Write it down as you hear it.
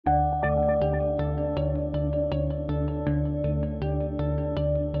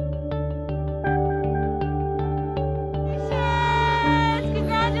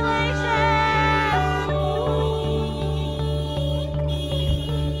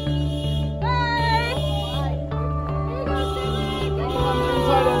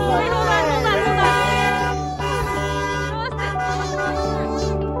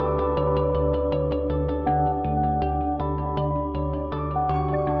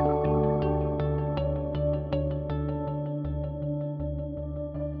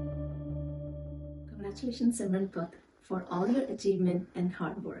Congratulations, Simran, for all your achievement and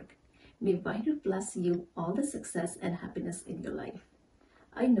hard work. May Vaheguru bless you all the success and happiness in your life.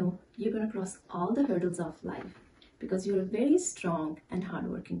 I know you're going to cross all the hurdles of life because you're a very strong and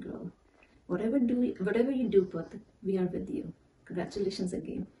hardworking girl. Whatever you do, Put, we are with you. Congratulations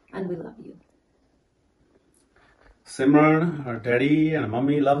again, and we love you. Simran, her daddy and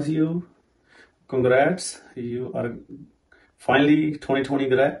mommy loves you. Congrats, you are finally 2020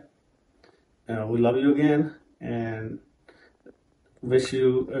 grad. We love you again and wish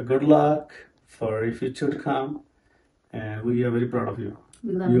you good luck for your future to come. And we are very proud of you.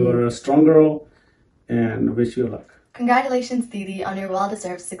 You are a strong girl and wish you luck. Congratulations, Didi, on your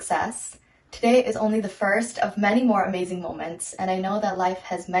well-deserved success. Today is only the first of many more amazing moments, and I know that life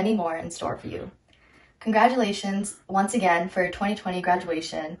has many more in store for you. Congratulations once again for your 2020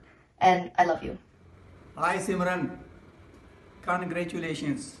 graduation, and I love you. Hi Simran,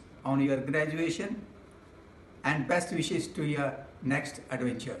 congratulations on your graduation and best wishes to your next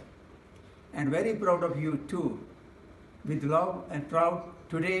adventure. And very proud of you too. With love and proud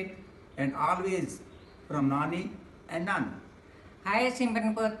today and always from Nani and Nan. Hi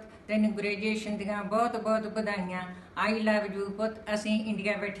Simran ਪੁੱਤ ਤੈਨੂੰ graduation ਦੀਆਂ ਬਹੁਤ ਬਹੁਤ ਵਧਾਈਆਂ I love you ਪੁੱਤ ਅਸੀਂ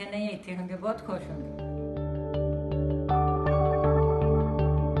India ਬੈਠੇ ਨਹੀਂ ਇੱਥੇ ਹੁੰਦੇ ਬਹੁਤ ਖੁਸ਼ ਹੁੰਦੇ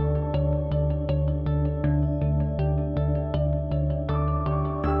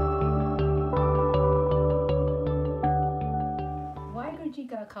Waheguru Ji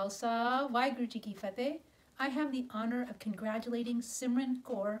Ka Khalsa, Waheguru Ji Ki Fateh. I have the honor of congratulating Simran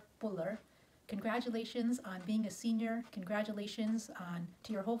Kaur Buller. Congratulations on being a senior. Congratulations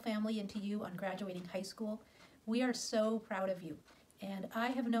to your whole family and to you on graduating high school. We are so proud of you. And I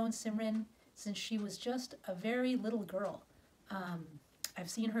have known Simran since she was just a very little girl.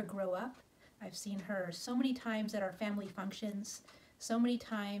 I've seen her grow up. I've seen her so many times at our family functions, so many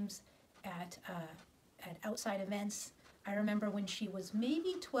times at outside events. I remember when she was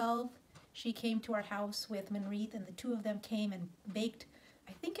maybe 12, she came to our house with Manreeth, and the two of them came and baked,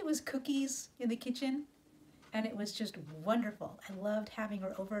 I think it was cookies in the kitchen, and it was just wonderful. I loved having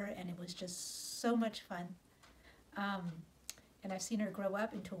her over, and it was just so much fun. And I've seen her grow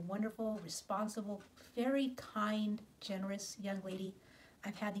up into a wonderful, responsible, very kind, generous young lady.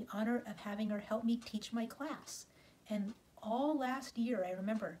 I've had the honor of having her help me teach my class. And all last year, I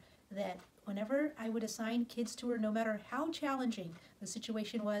remember that whenever I would assign kids to her, no matter how challenging the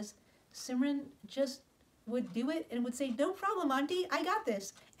situation was, Simran just would do it and would say, "No problem, Auntie, I got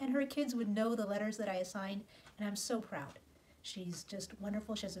this." And her kids would know the letters that I assigned, and I'm so proud. She's just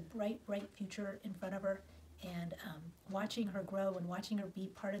wonderful. She has a bright, bright future in front of her, and watching her grow and watching her be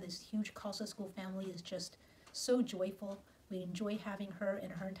part of this huge Khalsa school family is just so joyful. We enjoy having her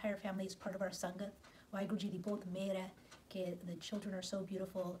and her entire family as part of our Sangha. Waheguru Ji di bahut mehr hai ke the children are so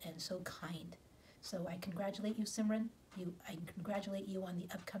beautiful and so kind. So I congratulate you, Simran. I congratulate you on the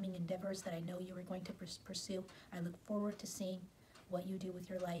upcoming endeavors that I know you are going to pursue. I look forward to seeing what you do with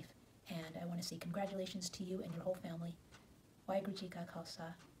your life. And I want to say congratulations to you and your whole family. Waheguru Ji Ka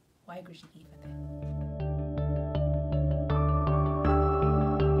Khalsa, Waheguru Ji Ki Fateh.